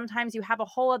that. Sometimes you have a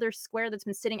whole other square that's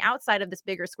been sitting outside of this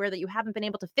bigger square that you haven't been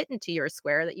able to fit into your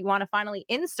square, that you want to finally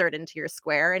insert into your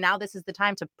square, and now this is the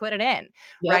time to put it in.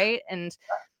 Yep. Right? And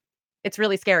it's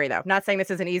really scary, though. Not saying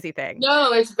this is an easy thing.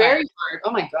 No, it's but very hard.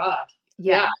 Oh my God.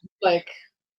 Yeah. Like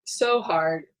so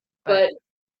hard. But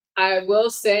But I will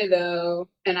say though,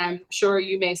 and I'm sure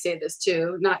you may say this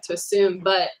too, not to assume,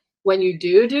 but when you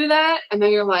do that, and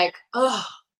then you're like, oh,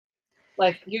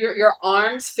 like your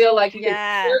arms feel like you can,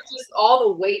 Yeah. just all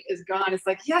the weight is gone. It's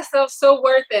like, yes, that was so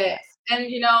worth it. Yes.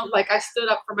 And like I stood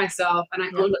up for myself and I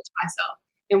Yep. owned it to myself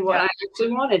and what Yep. I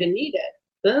actually wanted and needed.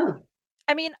 Boom.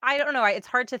 I mean, I don't know. It's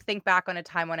hard to think back on a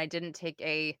time when I didn't take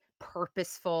a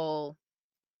purposeful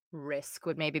risk,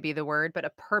 would maybe be the word, but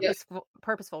a Yep.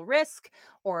 purposeful risk,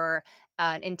 or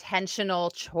an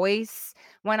intentional choice,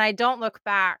 when I don't look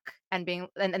back and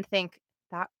think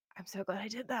that I'm so glad I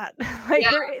did that. Like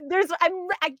Yeah.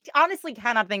 I honestly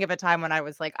cannot think of a time when I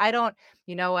was like, I don't,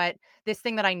 you know what, this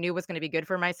thing that I knew was going to be good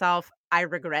for myself, I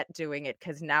regret doing it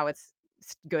because now it's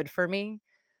good for me,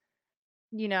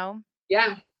 you know?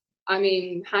 Yeah. I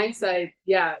mean, hindsight,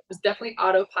 yeah, it was definitely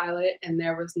autopilot and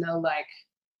there was no like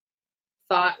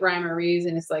thought, rhyme, or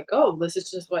reason. It's like, oh, this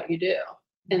is just what you do.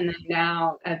 And then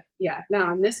now,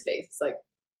 now in this space, it's like,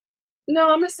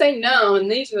 no, I'm gonna say no,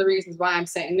 and these are the reasons why I'm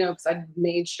saying no because I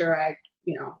made sure I,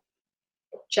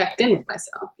 checked in with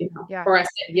myself, Yeah. or I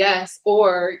said yes,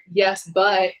 or yes,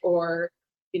 but, or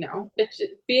it's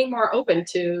just being more open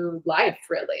to life,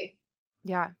 really.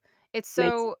 Yeah. It's Makes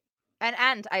so,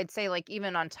 and I'd say, like,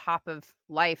 even on top of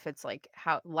life, it's like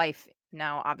how life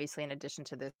now, obviously, in addition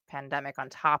to the pandemic on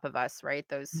top of us, right?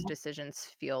 Those decisions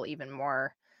feel even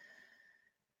more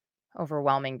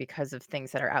overwhelming because of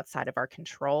things that are outside of our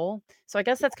control. So I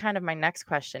guess that's kind of my next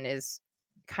question, is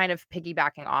kind of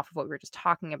piggybacking off of what we were just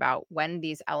talking about. When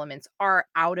these elements are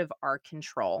out of our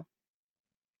control,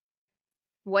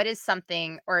 what is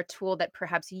something or a tool that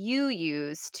perhaps you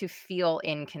use to feel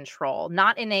in control?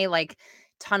 Not in a like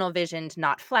tunnel visioned,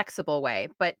 not flexible way,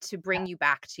 but to bring you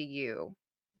back to you.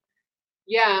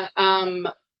 Yeah,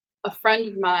 a friend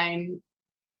of mine,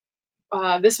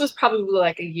 this was probably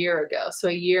like a year ago, so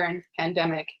a year in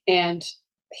pandemic, and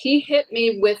he hit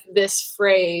me with this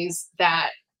phrase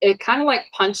that it kind of like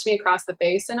punched me across the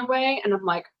face in a way, and I'm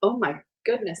like, oh my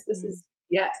goodness, this Mm. is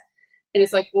yes. And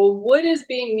it's like, well, what is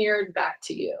being mirrored back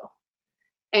to you?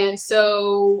 And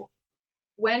so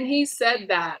when he said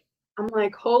that, I'm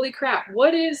like, holy crap,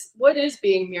 what is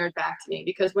being mirrored back to me?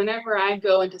 Because whenever I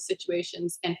go into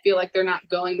situations and feel like they're not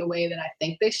going the way that I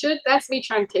think they should, that's me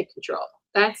trying to take control.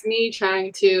 That's me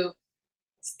trying to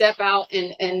step out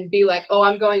and be like, oh,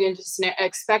 I'm going into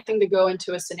expecting to go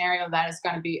into a scenario that is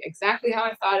going to be exactly how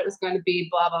I thought it was going to be,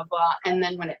 blah blah blah. And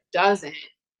then when it doesn't,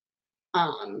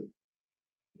 um,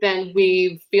 then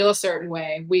we feel a certain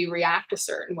way, we react a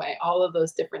certain way, all of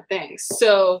those different things.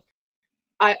 So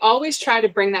I always try to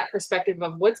bring that perspective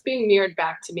of what's being mirrored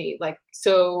back to me. Like,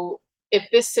 so if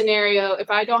this scenario, if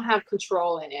I don't have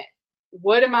control in it,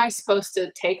 what am I supposed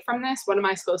to take from this? What am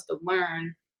I supposed to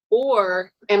learn?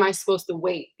 Or am I supposed to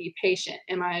wait, be patient?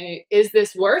 Is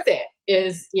this worth it?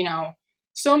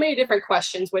 So many different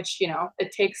questions, which,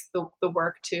 it takes the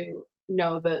work to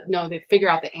figure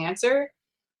out the answer.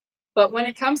 But when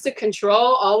it comes to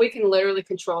control, all we can literally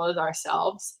control is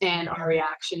ourselves and our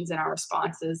reactions and our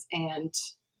responses and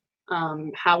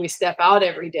how we step out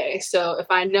every day. So if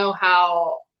I know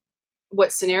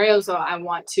what scenarios I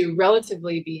want to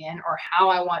relatively be in or how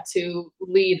I want to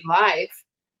lead life,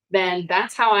 then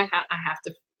that's how I have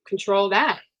to control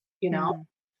that. Mm.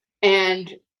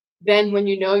 And then when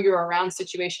you're around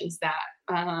situations that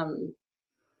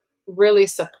really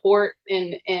support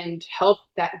and help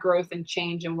that growth and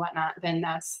change and whatnot, then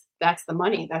that's the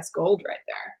money. That's gold right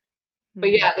there. But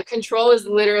Mhm. yeah, the control is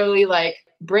literally like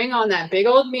bring on that big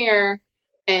old mirror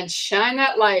and shine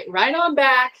that light right on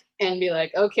back and be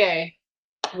like, okay,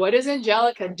 what is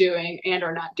Angelica doing and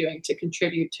or not doing to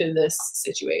contribute to this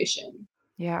situation?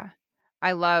 Yeah.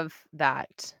 I love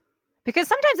that. Because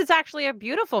sometimes it's actually a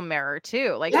beautiful mirror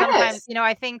too. Like sometimes, Yes.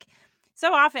 I think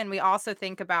so often we also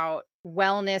think about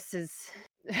wellness as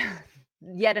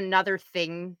yet another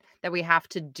thing that we have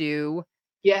to do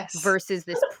Yes. versus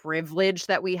this privilege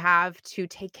that we have to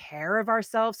take care of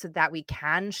ourselves so that we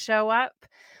can show up.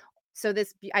 So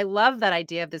I love that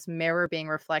idea of this mirror being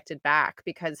reflected back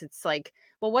because it's like,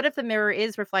 well, what if the mirror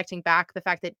is reflecting back the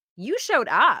fact that you showed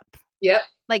up? Yep.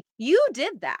 Like, you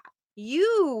did that.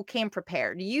 You came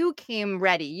prepared. You came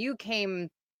ready. You came,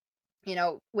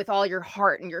 with all your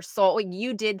heart and your soul. Like,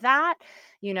 you did that,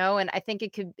 and I think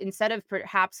it could, instead of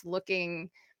perhaps looking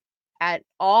at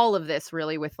all of this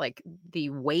really with like the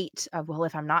weight of, well,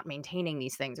 if I'm not maintaining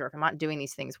these things or if I'm not doing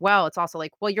these things well, it's also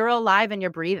like, well, you're alive and you're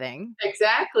breathing.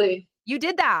 Exactly. You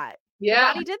did that. Your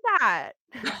Yeah. body did that.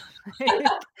 Like, but you know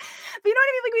what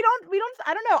I mean? Like we don't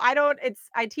I don't know.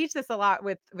 I teach this a lot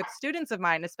with students of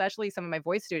mine, especially some of my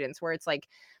voice students, where it's like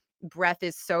breath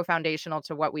is so foundational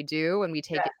to what we do, and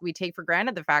Yeah. we take for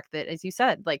granted the fact that, as you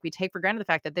said, like we take for granted the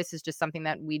fact that this is just something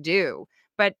that we do.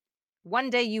 But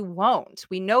one day you won't.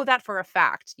 We know that for a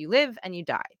fact. You live and you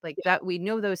die. Like that, we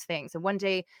know those things. And one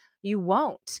day you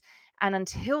won't. And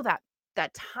until that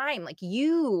time, like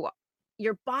your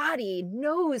body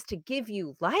knows to give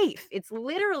you life. It's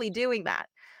literally doing that.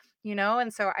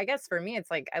 And so I guess for me,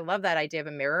 it's like, I love that idea of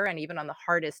a mirror. And even on the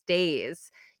hardest days,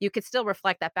 you could still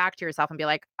reflect that back to yourself and be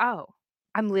like, oh,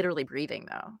 I'm literally breathing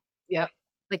though. Yep.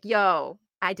 Like, yo,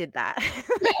 I did that.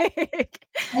 Like,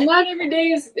 And not every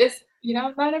day is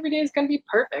not every day is gonna be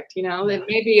perfect, It no.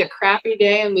 may be a crappy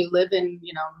day and we live in,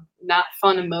 not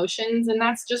fun emotions, and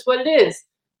that's just what it is.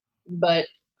 But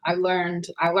I learned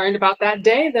about that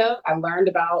day though. I learned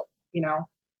about,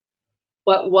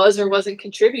 what was or wasn't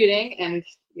contributing and,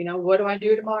 what do I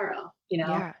do tomorrow?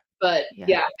 Yeah. But Yeah.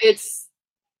 yeah,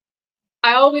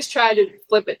 I always try to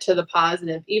flip it to the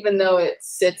positive, even though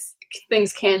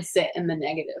things can sit in the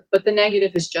negative, but the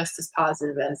negative is just as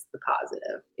positive as the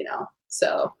positive.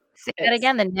 So Say that it's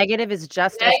again. The negative is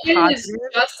just as negative is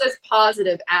positive. just as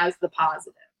positive as the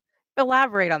positive.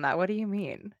 Elaborate on that. What do you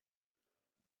mean?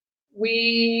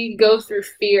 We go through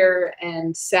fear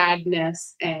and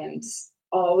sadness and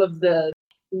all of the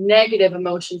negative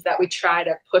emotions that we try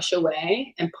to push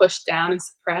away and push down and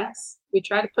suppress. We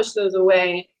try to push those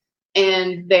away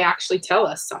and they actually tell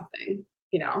us something.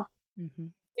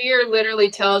 Mhm. Fear literally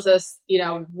tells us,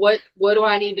 what do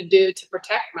I need to do to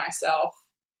protect myself?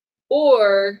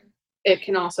 Or it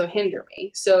can also hinder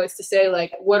me. So it's to say,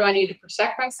 like, what do I need to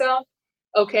protect myself?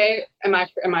 Okay, am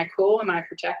I cool? Am I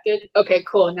protected? Okay,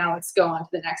 cool. Now let's go on to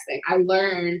the next thing. I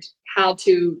learned how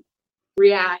to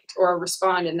react or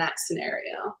respond in that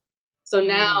scenario. So Mm.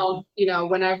 now,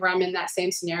 whenever I'm in that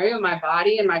same scenario, my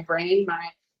body and my brain,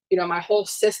 my whole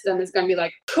system is going to be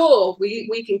like, cool,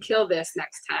 we can kill this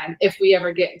next time if we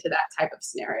ever get into that type of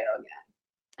scenario again.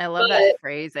 I love that But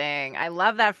phrasing. I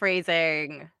love that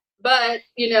phrasing.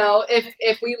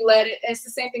 if we let it, it's the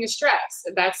same thing as stress.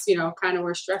 That's kind of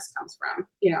where stress comes from.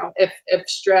 If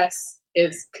stress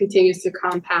is continues to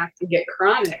compact and get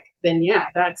chronic, then yeah,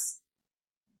 that's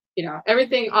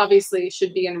everything obviously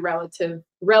should be in relative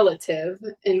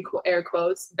in air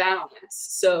quotes balance.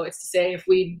 So it's to say if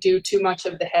we do too much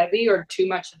of the heavy or too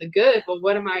much of the good, well,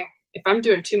 what am I? If I'm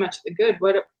doing too much of the good,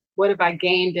 what have I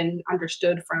gained and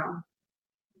understood from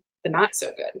the not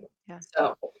so good? Yeah.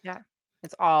 So Yeah.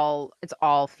 It's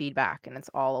all feedback and it's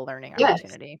all a learning yes.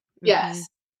 opportunity. Mhm. Yes,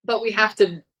 but we have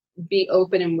to be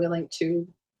open and willing to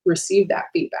receive that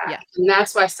feedback, Yes. and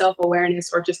that's why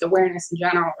self-awareness or just awareness in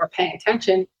general or paying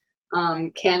attention,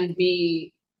 can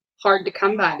be hard to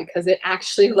come by because it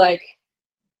actually, like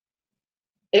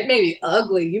it may be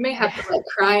ugly. You may have Yeah. to, like,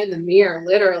 cry in the mirror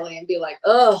literally and be like,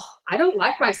 "Oh, I don't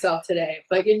like myself today,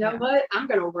 but you know Yeah. what? I'm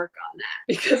gonna work on that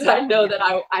because I know Yeah.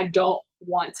 that I don't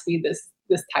want to be this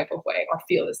type of way or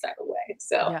feel this type of way."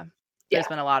 So, Yeah. yeah. There's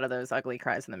been a lot of those ugly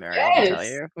cries in the mirror, let me tell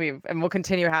Yes. you. We'll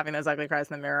continue having those ugly cries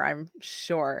in the mirror, I'm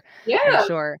sure. I'm Yeah.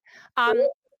 sure. Um,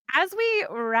 as we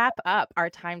wrap up our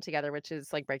time together, which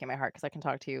is like breaking my heart because I can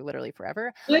talk to you literally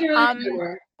forever. Literally Um,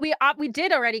 everywhere. we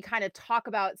did already kind of talk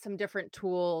about some different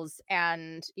tools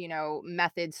and,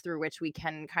 methods through which we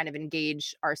can kind of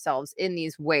engage ourselves in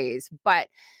these ways. But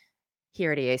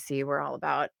here at EAC, we're all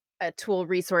about a tool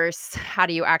resource. How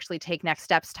do you actually take next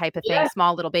steps type of thing, Yeah.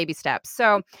 small little baby steps.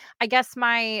 So I guess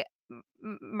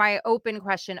my open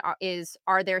question is,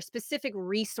 are there specific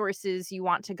resources you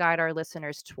want to guide our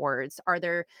listeners towards?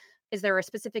 Is there a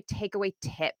specific takeaway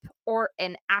tip or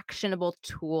an actionable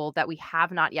tool that we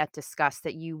have not yet discussed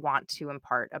that you want to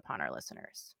impart upon our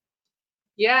listeners?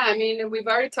 Yeah, I mean, we've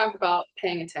already talked about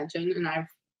paying attention, and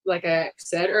like I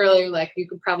said earlier, like you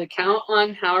could probably count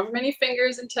on however many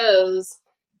fingers and toes.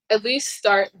 At least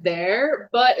start there,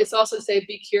 but it's also say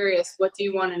be curious. What do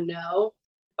you want to know?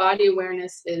 Body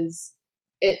awareness is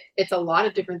it's a lot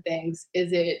of different things.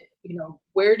 Is it,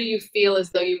 where do you feel as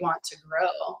though you want to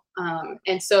grow?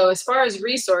 And so as far as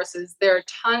resources, there are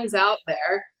tons out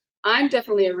there. I'm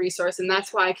definitely a resource, and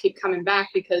that's why I keep coming back,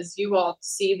 because you all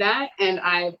see that, and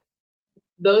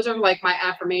those are like my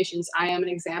affirmations. I am an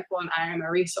example and I am a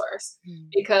resource.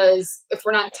 Because if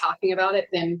we're not talking about it,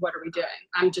 then what are we doing?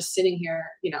 I'm just sitting here,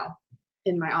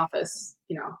 in my office,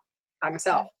 by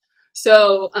myself.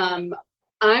 So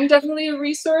I'm definitely a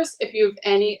resource. If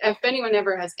anyone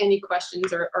ever has any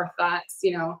questions or thoughts,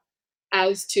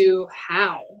 as to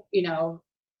how,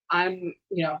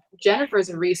 Jennifer's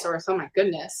a resource. Oh my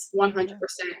goodness, 100%.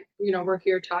 We're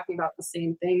here talking about the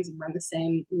same things and we're in the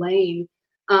same lane.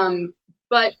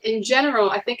 But in general,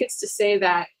 I think it's to say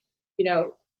that,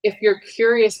 if you're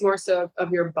curious more so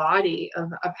of your body,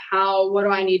 of what do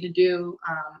I need to do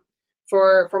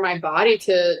for my body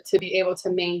to be able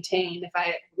to maintain?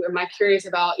 Am I curious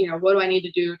about, what do I need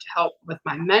to do to help with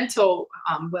my mental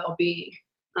well-being?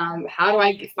 How do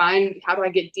I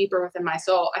get deeper within my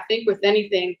soul? I think with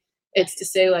anything, it's to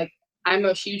say, like, I'm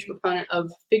a huge proponent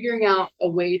of figuring out a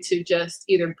way to just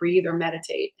either breathe or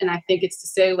meditate. And I think it's to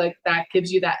say, like, that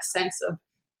gives you that sense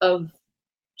of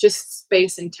just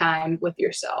space and time with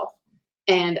yourself,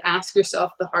 and ask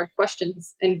yourself the hard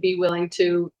questions and be willing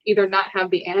to either not have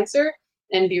the answer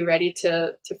and be ready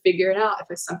to figure it out if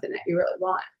it's something that you really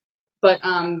want. But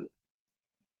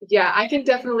yeah, I can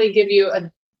definitely give you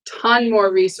a ton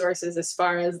more resources as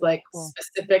far as like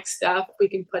specific stuff. We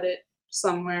can put it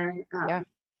somewhere.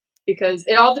 Because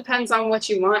it all depends on what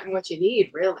you want and what you need,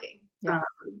 really,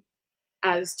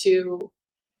 as to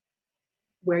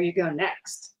where you go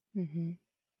next. Mm-hmm.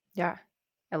 Yeah,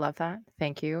 I love that.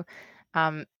 Thank you.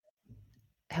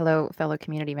 Hello, fellow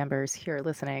community members here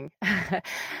listening.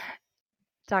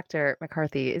 Dr.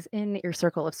 McCarthy is in your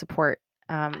circle of support.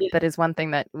 That is one thing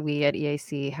that we at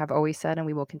EAC have always said, and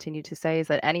we will continue to say, is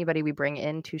that anybody we bring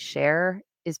in to share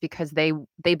is because they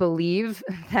believe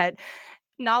that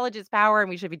knowledge is power and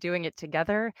we should be doing it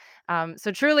together.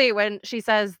 So truly, when she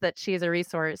says that she is a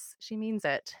resource, she means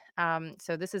it.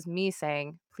 So this is me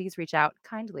saying, please reach out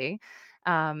kindly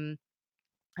and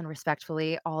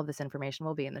respectfully. All of this information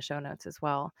will be in the show notes as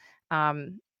well.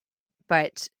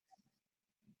 But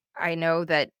I know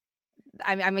that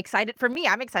I'm excited. For me,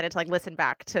 I'm excited to like listen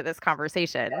back to this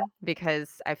conversation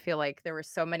because I feel like there were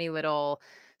so many little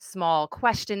small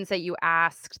questions that you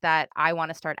asked that I want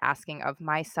to start asking of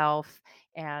myself,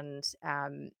 and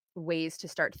ways to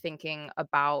start thinking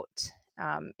about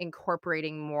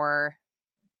incorporating more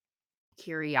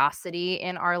curiosity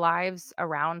in our lives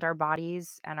around our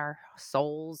bodies and our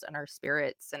souls and our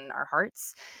spirits and our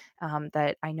hearts,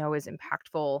 that I know is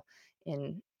impactful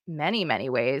in many, many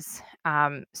ways.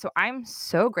 So I'm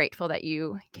so grateful that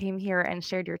you came here and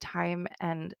shared your time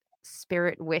and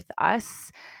spirit with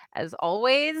us, as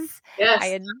always. Yes,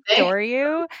 I adore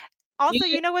you. Also,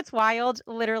 you know what's wild?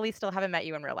 Literally still haven't met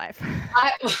you in real life.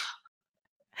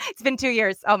 It's been 2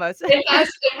 years almost. It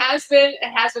has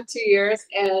been 2 years,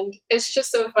 and it's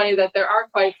just so funny that there are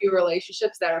quite a few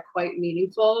relationships that are quite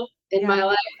meaningful in my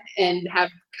life and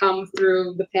have come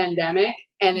through the pandemic.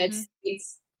 And it's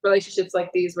these relationships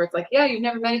like these where it's like, yeah, you've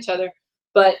never met each other,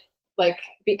 but like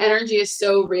the energy is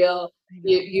so real.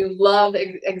 You love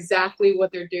exactly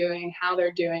what they're doing, how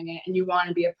they're doing it, and you want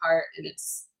to be a part. And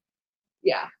it's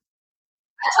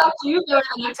I talk to you though,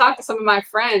 and I talk to some of my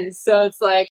friends, so it's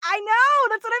like, I know,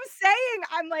 that's what I'm saying.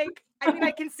 I'm like, I mean,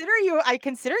 I consider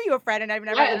you a friend, and I've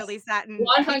never literally sat and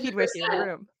pinkied with you in the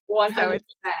room. 100%. So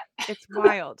it's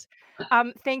wild.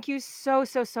 Thank you so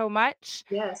much.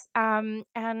 Yes. And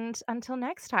until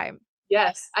next time.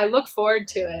 Yes, I look forward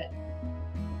to it.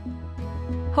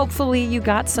 Hopefully you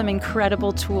got some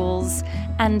incredible tools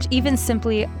and even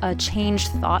simply a changed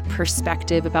thought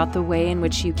perspective about the way in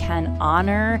which you can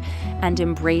honor and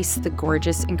embrace the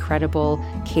gorgeous, incredible,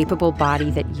 capable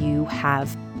body that you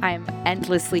have. I'm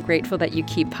endlessly grateful that you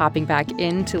keep popping back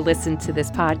in to listen to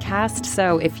this podcast.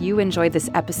 So if you enjoyed this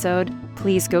episode,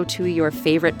 please go to your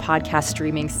favorite podcast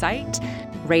streaming site,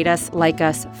 rate us, like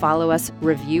us, follow us,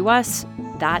 review us.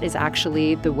 that is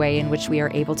actually the way in which we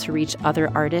are able to reach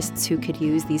other artists who could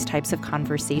use these types of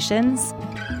conversations.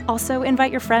 Also,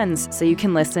 invite your friends so you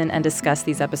can listen and discuss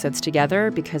these episodes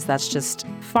together, because that's just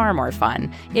far more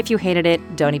fun. If you hated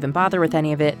it, don't even bother with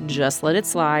any of it. Just let it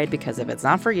slide, because if it's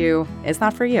not for you, it's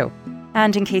not for you.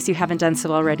 And in case you haven't done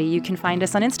so already, you can find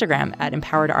us on Instagram at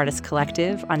Empowered Artist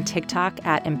Collective, on TikTok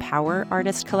at Empower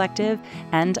Artist Collective,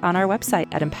 and on our website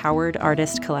at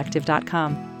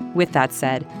empoweredartistcollective.com. With that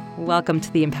said, welcome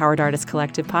to the Empowered Artist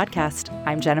Collective podcast.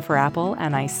 I'm Jennifer Apple,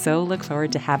 and I so look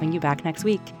forward to having you back next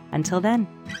week. Until then.